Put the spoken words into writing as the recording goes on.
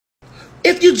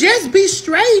If you just be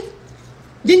straight,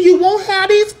 then you won't have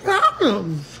these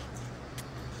problems.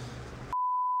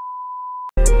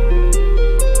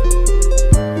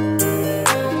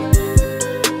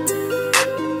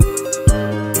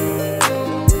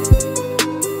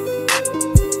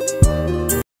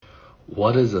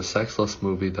 What is a sexless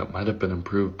movie that might have been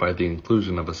improved by the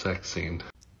inclusion of a sex scene?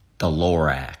 The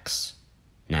Lorax.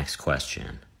 Next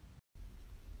question.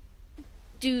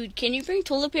 Dude, can you bring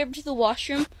toilet paper to the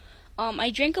washroom?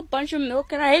 I drank a bunch of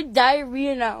milk and I have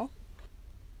diarrhea now.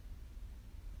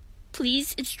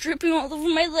 Please, it's dripping all over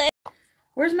my leg.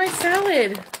 Where's my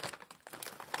salad?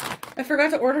 I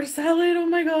forgot to order salad. Oh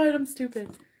my god, I'm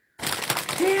stupid.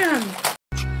 Damn.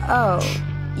 Oh,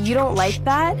 you don't like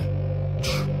that?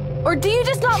 Or do you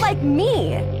just not like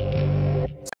me?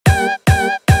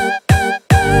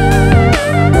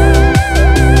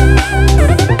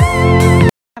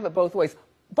 Have it both ways.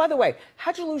 By the way,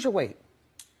 how'd you lose your weight?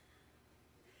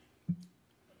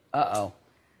 Uh-oh.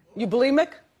 You bulimic?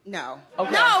 No. Okay.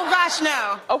 No, gosh,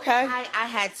 no. Okay. I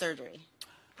had surgery.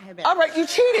 All right, you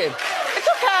cheated. It's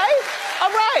okay. All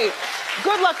right.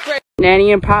 Good luck, Grace.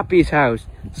 Nanny and Poppy's house.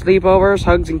 Sleepovers,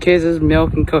 hugs and kisses,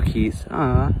 milk and cookies.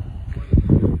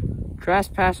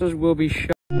 Trespassers will be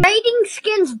shot. Rating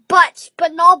skins butts,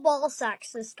 but not ball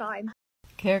sacks this time.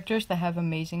 Characters that have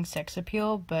amazing sex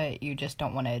appeal, but you just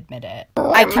don't want to admit it.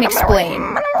 I can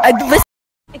explain.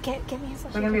 Give me a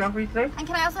slushie. What can we offer you today? And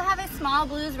can I also have a small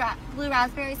blue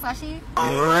raspberry slushie?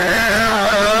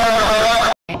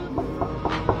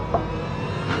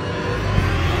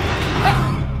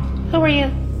 Who are you?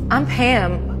 I'm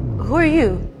Pam. Who are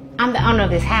you? I'm the owner of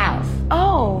this house.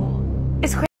 Oh,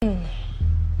 it's crazy.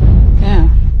 Yeah,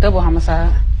 double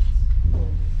homicide.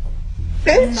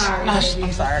 Bitch.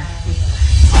 I'm sorry.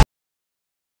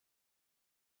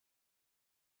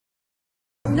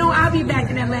 No, I'll be back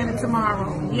in Atlanta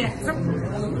tomorrow. Yes.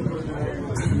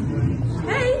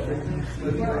 Hey.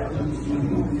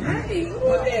 Hey,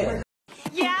 who is that?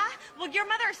 Yeah? Well, your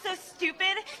mother is so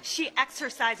stupid, she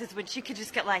exercises when she could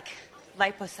just get, like,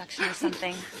 liposuction or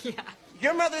something. Yeah.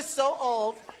 Your mother's so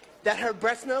old that her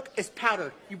breast milk is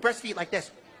powdered. You breastfeed like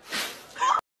this.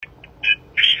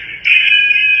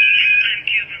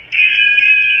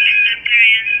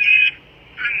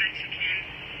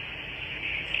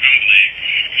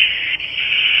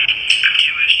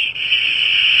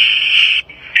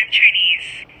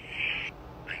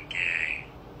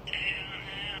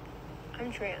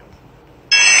 I'm trans.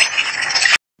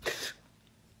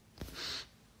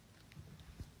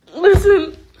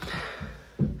 Listen,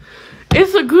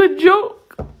 it's a good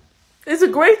joke. It's a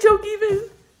great joke even.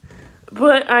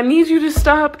 But I need you to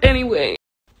stop anyway.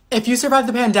 If you survived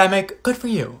the pandemic, good for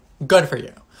you. Good for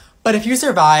you. But if you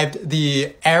survived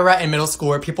the era in middle school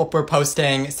where people were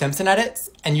posting Simpson edits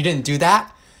and you didn't do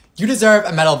that, you deserve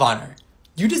a Medal of Honor.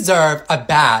 You deserve a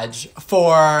badge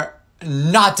for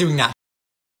not doing that.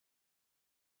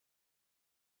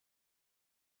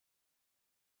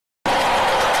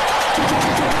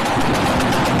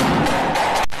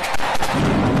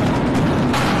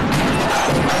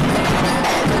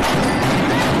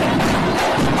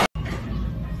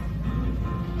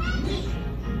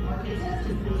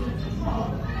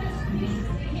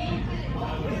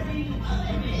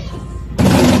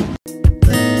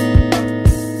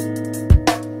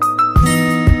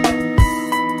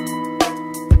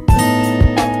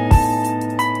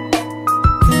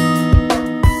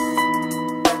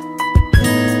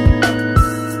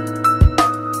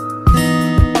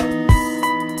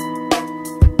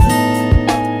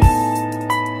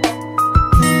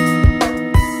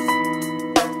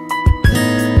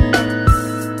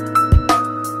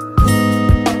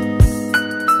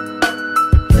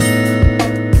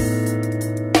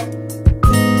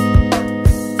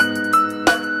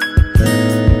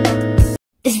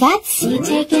 Is that C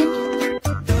taken?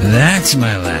 That's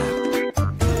my lap.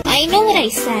 I know what I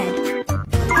said.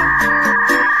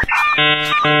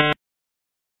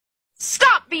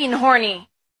 Stop being horny!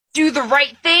 Do the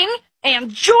right thing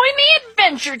and join the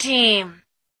adventure team!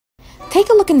 Take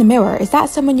a look in the mirror. Is that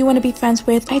someone you want to be friends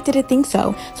with? I didn't think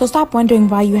so. So stop wondering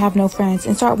why you have no friends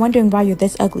and start wondering why you're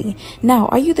this ugly. Now,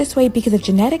 are you this way because of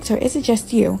genetics or is it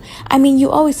just you? I mean, you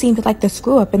always seem to like the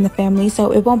screw up in the family, so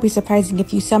it won't be surprising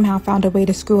if you somehow found a way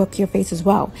to screw up your face as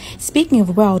well. Speaking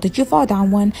of well, did you fall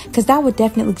down one? Because that would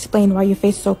definitely explain why your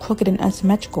face is so crooked and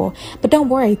unsymmetrical. But don't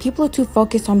worry, people are too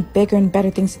focused on bigger and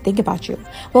better things to think about you.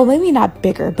 Well, maybe not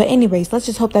bigger, but anyways, let's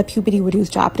just hope that puberty reduce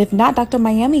drop. But if not, Dr.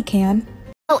 Miami can.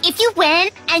 Oh, if you win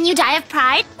and you die of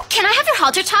pride, can I have your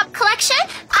halter top collection?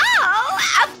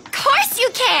 Oh, of course you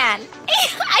can!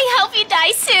 I hope you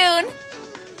die soon!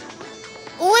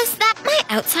 Was that my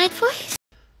outside voice?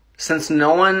 Since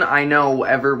no one I know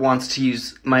ever wants to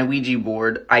use my Ouija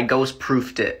board, I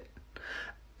ghost-proofed it.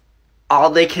 All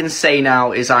they can say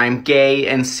now is I'm gay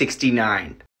and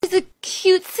 69. She's a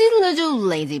cutesy little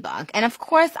ladybug. And of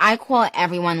course, I call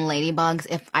everyone ladybugs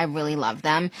if I really love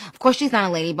them. Of course, she's not a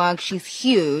ladybug. She's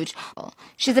huge.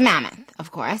 She's a mammoth,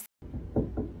 of course.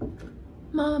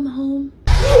 Mom, I'm home.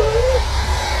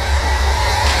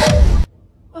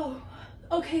 Oh,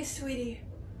 okay, sweetie.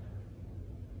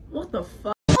 What the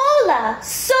fuck? Hola,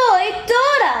 soy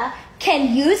Dora.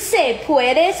 Can you say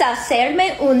puedes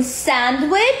hacerme un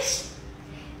sándwich?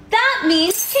 That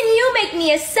means, can you make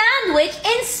me a sandwich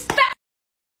in Spanish?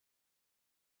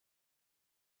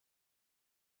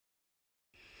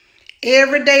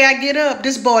 Every day I get up,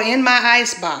 this boy in my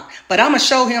icebox. But I'm going to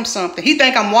show him something. He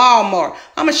think I'm Walmart.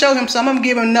 I'm going to show him something. I'm going to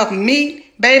give him enough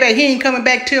meat. Baby, he ain't coming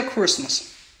back till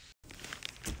Christmas.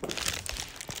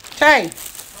 Hey.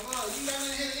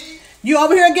 You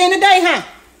over here again today, huh?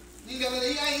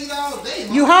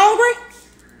 You hungry?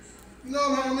 You know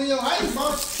I'm hungry in your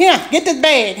icebox. Here, get this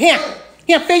bag. Here,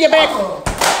 fill your bag.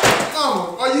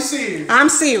 No, are you serious? I'm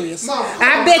serious. No,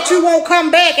 I bet you won't come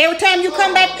back. Every time you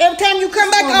come back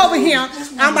over here,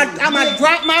 I'm gonna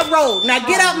drop my road. Now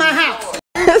get out my house.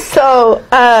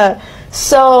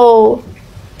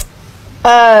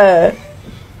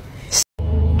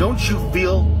 Don't you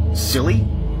feel silly?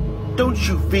 Don't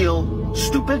you feel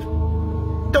stupid?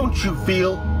 Don't you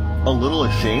feel a little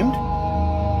ashamed?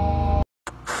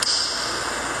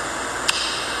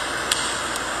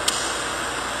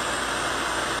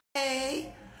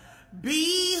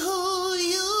 Be who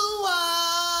you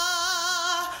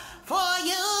are, for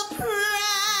your pride.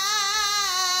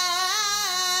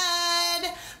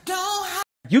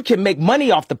 You can make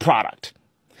money off the product.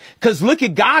 Cause look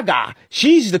at Gaga.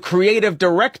 She's the creative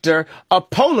director of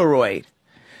Polaroid.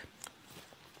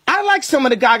 I like some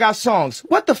of the Gaga songs.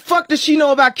 What the fuck does she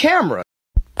know about camera?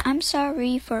 I'm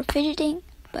sorry for fidgeting,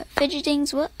 but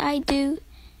fidgeting's what I do.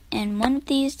 And one of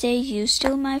these days you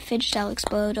steal my fidget, I'll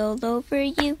explode all over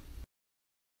you.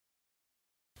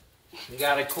 You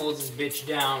gotta cool this bitch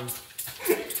down.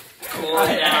 Cool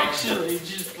it down. Actually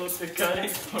just put the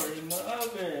cutting board in the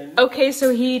oven. Okay,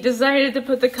 so he decided to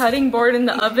put the cutting board in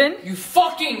the oven? You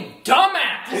fucking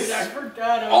dumbass! Dude, I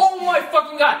forgot. Oh my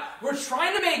fucking god! We're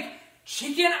trying to make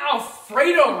chicken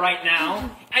Alfredo right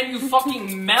now, and you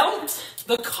fucking melt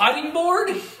the cutting board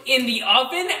in the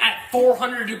oven at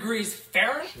 400 degrees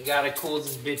Fahrenheit? You gotta cool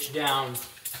this bitch down.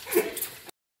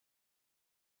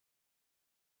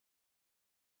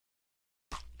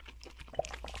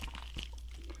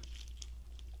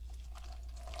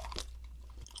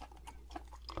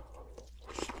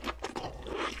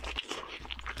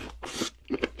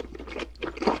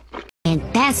 And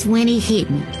that's when it hit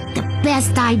me. The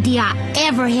best idea I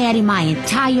ever had in my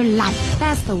entire life.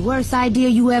 That's the worst idea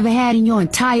you ever had in your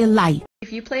entire life.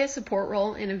 If you play a support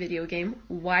role in a video game,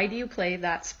 why do you play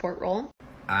that support role?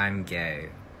 I'm gay.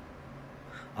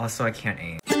 Also, I can't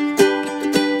aim.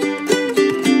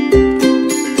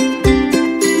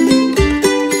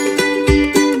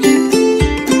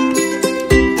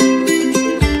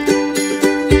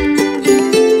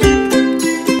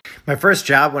 My first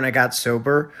job when I got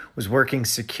sober was working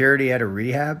security at a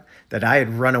rehab that I had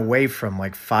run away from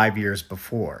like 5 years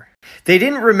before. They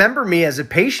didn't remember me as a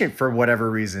patient for whatever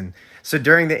reason. So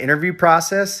during the interview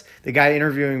process, the guy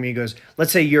interviewing me goes,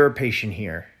 let's say you're a patient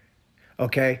here,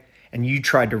 okay? And you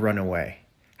tried to run away.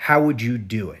 How would you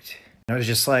do it? And I was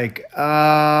just like,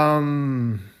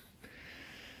 the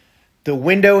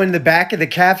window in the back of the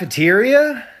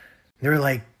cafeteria? They were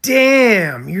like,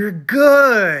 damn, you're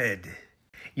good.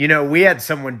 You know, we had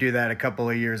someone do that a couple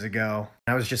of years ago.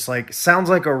 I was just like, sounds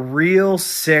like a real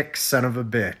sick son of a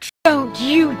bitch. Don't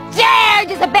you dare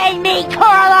disobey me,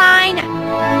 Caroline!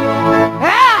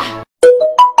 Ah!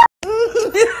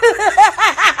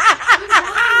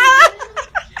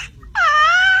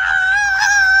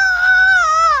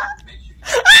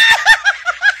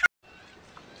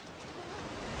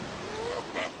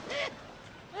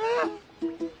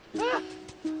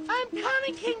 I'm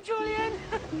coming, King Julian.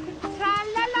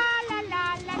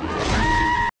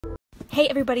 Hey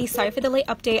everybody, sorry for the late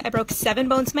update. I broke 7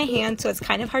 bones in my hand, so it's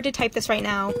kind of hard to type this right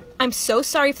now. I'm so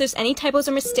sorry if there's any typos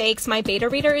or mistakes. My beta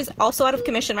reader is also out of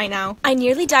commission right now. I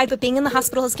nearly died, but being in the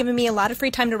hospital has given me a lot of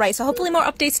free time to write, so hopefully more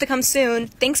updates to come soon.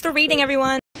 Thanks for reading,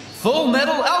 everyone. Full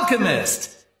Metal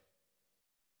Alchemist.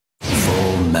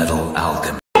 Full Metal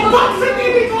Alchemist.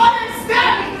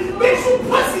 Bitch, you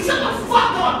pussy, shut the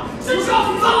fuck up! Sit your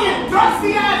fucking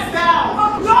dusty ass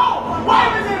down! No! Why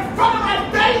was it in front of my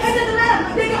face? And then the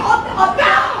man, nigga, up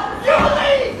down! You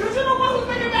leave! Because you're the one who's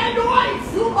making bad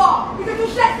noise! You are! Because you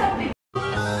said something!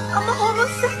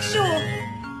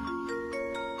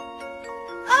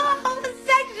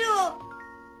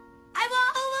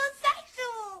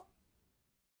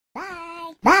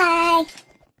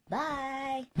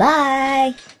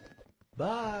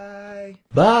 Bye.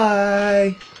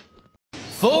 Bye.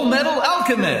 Full Metal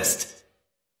Alchemist.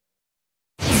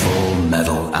 Full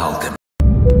Metal Alchemist.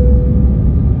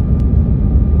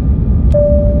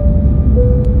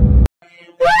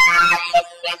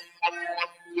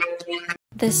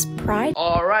 This pride.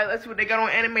 Alright, let's see what they got on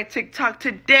anime TikTok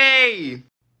today.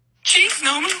 Jeez,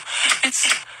 Nomu,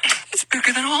 it's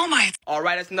bigger than All Might.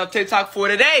 Alright, that's enough TikTok for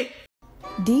today.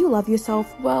 Do you love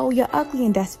yourself? Well, you're ugly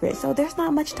and desperate, so there's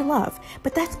not much to love.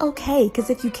 But that's okay, because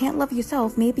if you can't love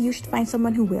yourself, maybe you should find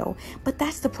someone who will. But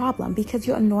that's the problem, because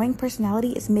your annoying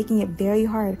personality is making it very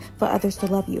hard for others to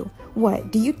love you.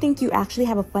 What, do you think you actually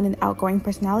have a fun and outgoing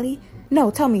personality?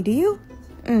 No, tell me, do you?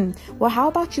 Well, how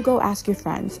about you go ask your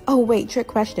friends? Oh, wait, trick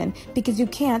question. Because you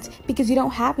can't, because you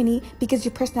don't have any, because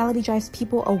your personality drives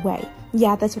people away.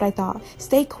 Yeah, that's what I thought.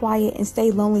 Stay quiet and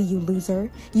stay lonely, you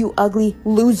loser. You ugly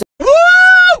loser.